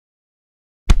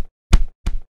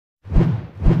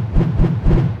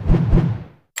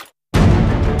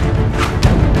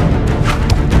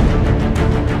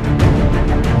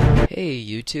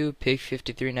YouTube,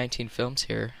 Pig5319 Films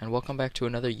here, and welcome back to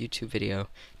another YouTube video.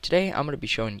 Today I'm going to be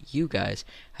showing you guys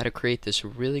how to create this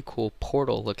really cool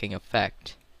portal looking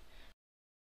effect.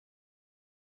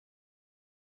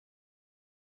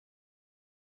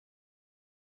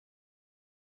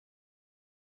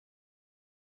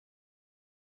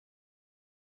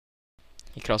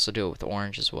 You can also do it with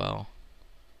orange as well.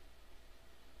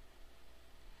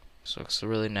 So it looks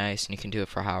really nice, and you can do it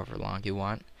for however long you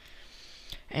want.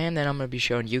 And then I'm going to be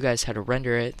showing you guys how to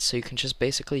render it, so you can just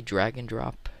basically drag and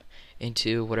drop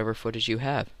into whatever footage you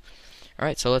have.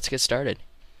 Alright, so let's get started.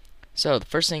 So the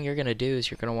first thing you're going to do is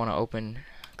you're going to want to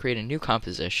create a new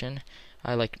composition.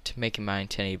 I like to make mine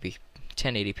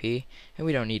 1080p, and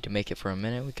we don't need to make it for a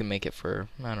minute. We can make it for,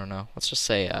 I don't know, let's just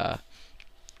say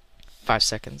 5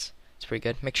 seconds. It's pretty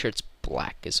good. Make sure it's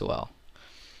black as well.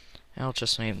 And I'll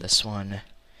just name this one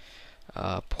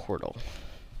Portal.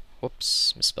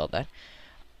 Whoops, misspelled that.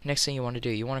 Next thing you want to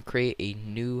do, you want to create a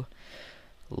new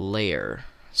layer,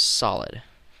 solid.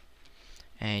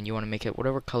 And you want to make it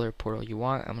whatever color portal you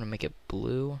want. I'm going to make it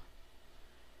blue.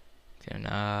 You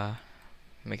can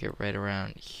make it right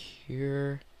around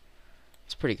here.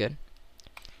 It's pretty good.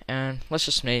 And let's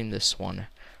just name this one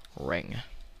Ring.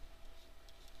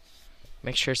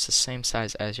 Make sure it's the same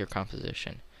size as your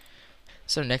composition.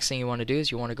 So next thing you want to do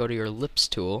is you want to go to your ellipse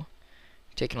tool,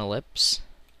 take an ellipse,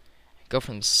 go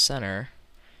from the center,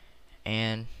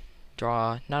 and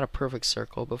draw not a perfect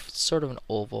circle, but sort of an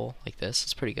oval like this.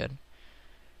 It's pretty good.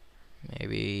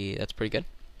 Maybe that's pretty good.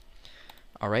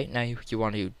 Alright, now you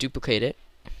want to duplicate it,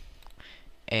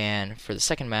 and for the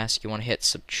second mask you want to hit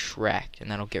subtract, and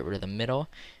that'll get rid of the middle.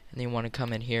 And then you want to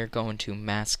come in here, go into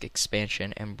mask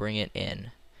expansion, and bring it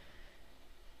in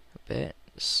a bit.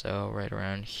 So right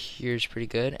around here is pretty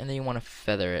good, and then you want to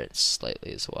feather it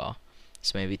slightly as well.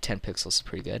 So maybe 10 pixels is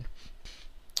pretty good.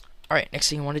 Alright, next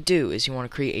thing you want to do is you want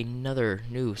to create another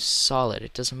new solid.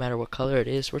 It doesn't matter what color it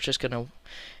is, we're just going to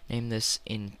name this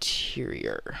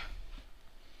Interior.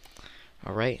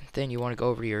 Alright, then you want to go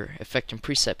over to your Effect and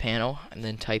Preset panel and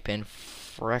then type in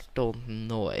Fractal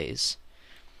Noise.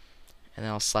 And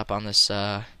then I'll slap on this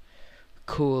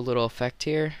cool little effect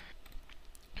here.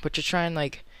 But you try and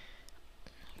like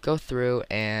go through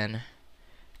and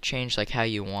change like how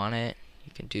you want it.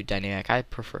 You can do dynamic. I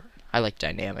like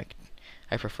dynamic.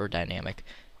 I prefer dynamic.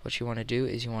 What you want to do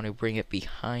is you want to bring it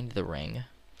behind the ring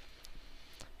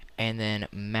and then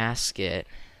mask it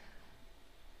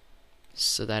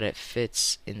so that it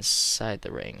fits inside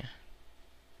the ring.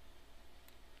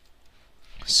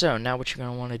 So now what you're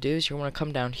going to want to do is you want to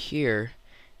come down here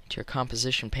to your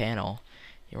composition panel.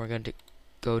 We're going to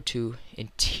go to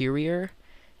Interior,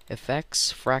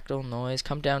 Effects, Fractal Noise,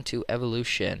 come down to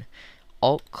Evolution,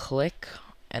 Alt click,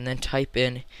 and then type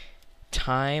in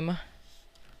Time.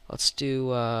 Let's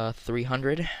do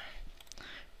 300.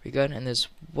 Pretty good. And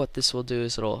what this will do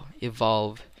is it'll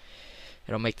evolve.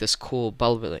 It'll make this cool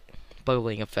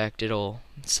bubbling effect. It'll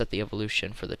set the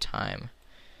evolution for the time.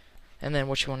 And then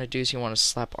what you want to do is you want to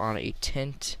slap on a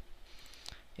tint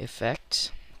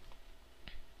effect.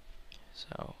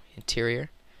 So Interior.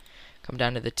 Come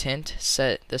down to the tint.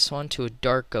 Set this one to a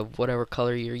dark of whatever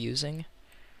color you're using.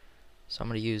 So I'm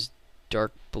going to use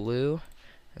dark blue.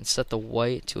 And set the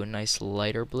white to a nice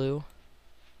lighter blue.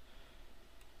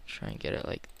 Try and get it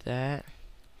like that.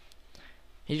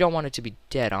 You don't want it to be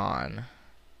dead on.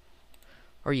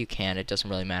 Or you can, it doesn't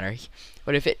really matter.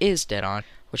 But if it is dead on,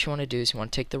 what you want to do is you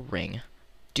want to take the ring,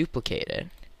 duplicate it.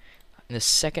 In the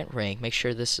second ring, make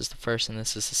sure this is the first and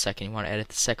this is the second. You want to edit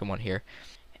the second one here.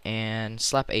 And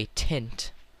slap a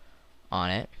tint on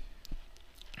it.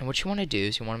 And what you want to do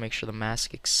is you want to make sure the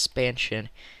mask expansion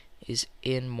is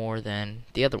in more than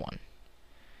the other one.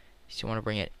 So you want to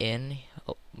bring it in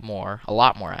more, a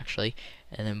lot more actually,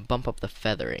 and then bump up the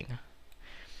feathering.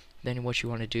 Then what you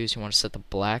want to do is you want to set the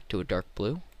black to a dark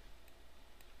blue.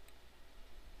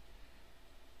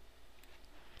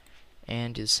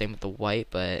 And do the same with the white,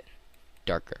 but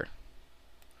darker.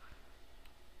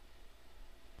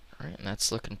 Alright, and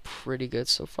that's looking pretty good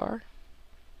so far.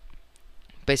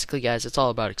 Basically, guys, it's all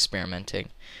about experimenting.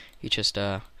 You just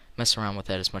mess around with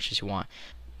that as much as you want.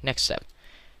 Next step.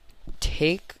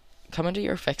 Come into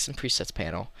your Effects and Presets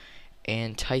panel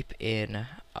and type in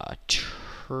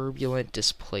Turbulent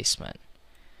Displacement.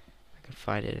 I can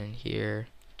find it in here.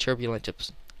 Turbulent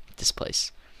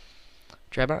Displace.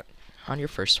 Drag out on your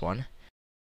first one.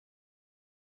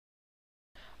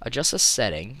 Adjust the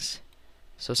settings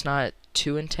so it's not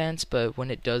too intense, but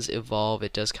when it does evolve,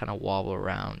 it does kind of wobble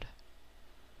around.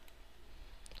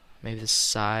 Maybe the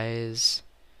size.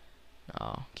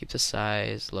 No, keep the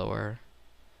size lower.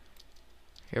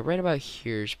 Yeah, right about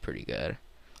here is pretty good.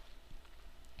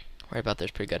 Right about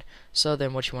there's pretty good. So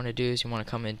then what you want to do is you want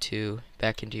to come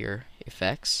back into your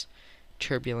effects,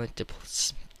 turbulent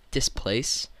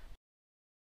displace,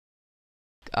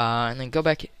 and then go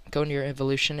into your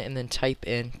evolution and then type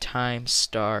in time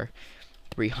star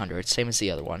 300, same as the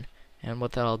other one. And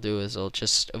what that'll do is it'll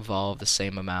just evolve the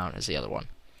same amount as the other one.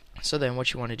 So then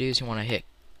what you want to do is you want to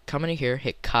come in here,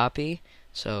 hit copy,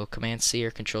 so Command C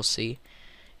or Control C,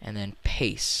 and then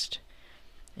paste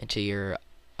into your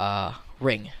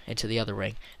ring, into the other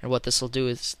ring. And what this will do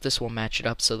is this will match it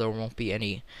up so there won't be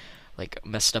any like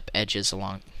messed up edges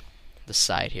along the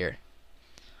side here.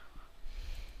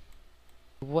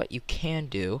 What you can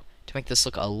do to make this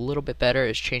look a little bit better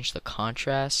is change the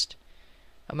contrast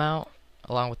amount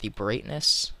along with the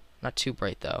brightness. Not too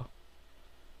bright though.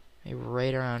 Maybe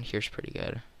right around here's pretty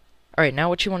good. Alright, now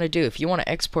what you want to do, if you want to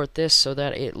export this so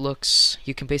that it looks,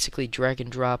 you can basically drag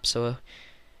and drop, so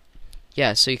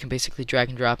yeah, so you can basically drag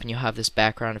and drop and you'll have this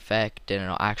background effect and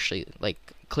it'll actually,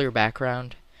 like, clear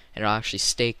background and it'll actually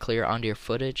stay clear onto your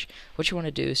footage. What you want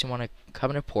to do is you want to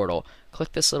come into Portal,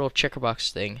 click this little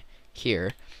checkerbox thing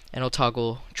here, and it'll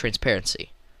toggle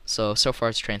transparency. So far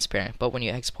it's transparent, but when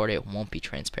you export it, it won't be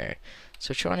transparent.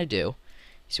 So what you want to do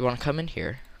is you want to come in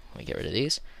here, let me get rid of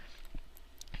these,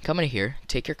 come in here,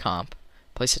 take your comp,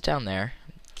 place it down there,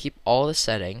 keep all the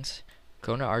settings,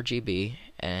 go into RGB,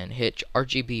 and hit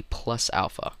RGB plus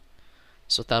alpha.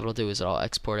 So what that'll do is it'll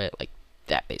export it like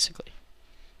that basically.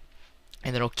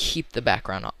 And then it'll keep the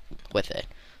background with it.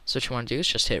 So what you want to do is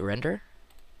just hit render.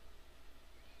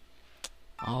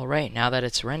 Alright, now that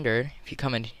it's rendered, if you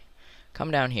come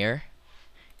down here,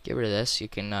 get rid of this, you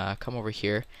can come over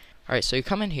here. Alright, so you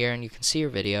come in here and you can see your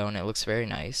video and it looks very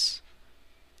nice.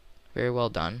 Very well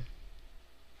done.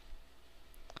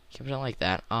 Keep it done like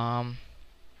that.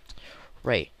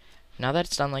 Right. Now that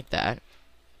it's done like that,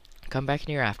 come back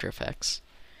into your After Effects.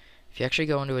 If you actually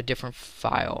go into a different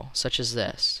file, such as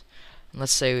this, and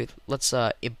let's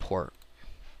import.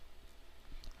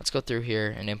 Let's go through here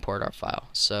and import our file.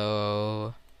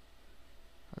 So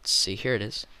let's see, here it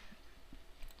is.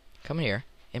 Come in here,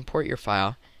 import your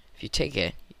file. If you take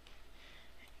it,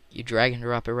 you drag and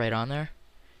drop it right on there.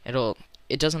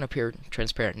 It doesn't appear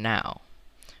transparent now,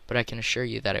 but I can assure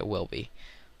you that it will be.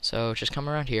 So just come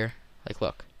around here, like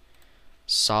look,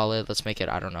 solid, let's make it,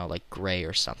 I don't know, like gray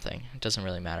or something. It doesn't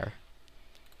really matter.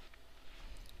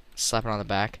 Slap it on the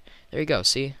back. There you go,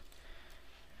 see?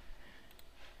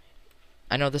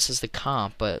 I know this is the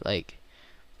comp, but like,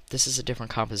 this is a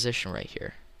different composition right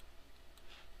here.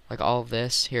 Like all of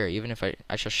this, here, even if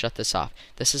I shall shut this off,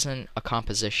 this isn't a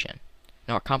composition.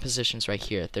 No, our composition's right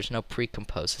here. There's no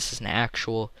pre-compose. This is an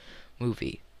actual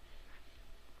movie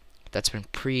that's been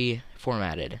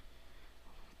pre-formatted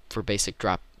for basic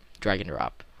drag and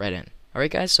drop right in.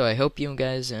 Alright guys, so I hope you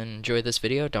guys enjoyed this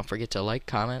video. Don't forget to like,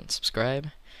 comment,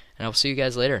 subscribe, and I'll see you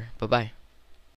guys later. Bye bye.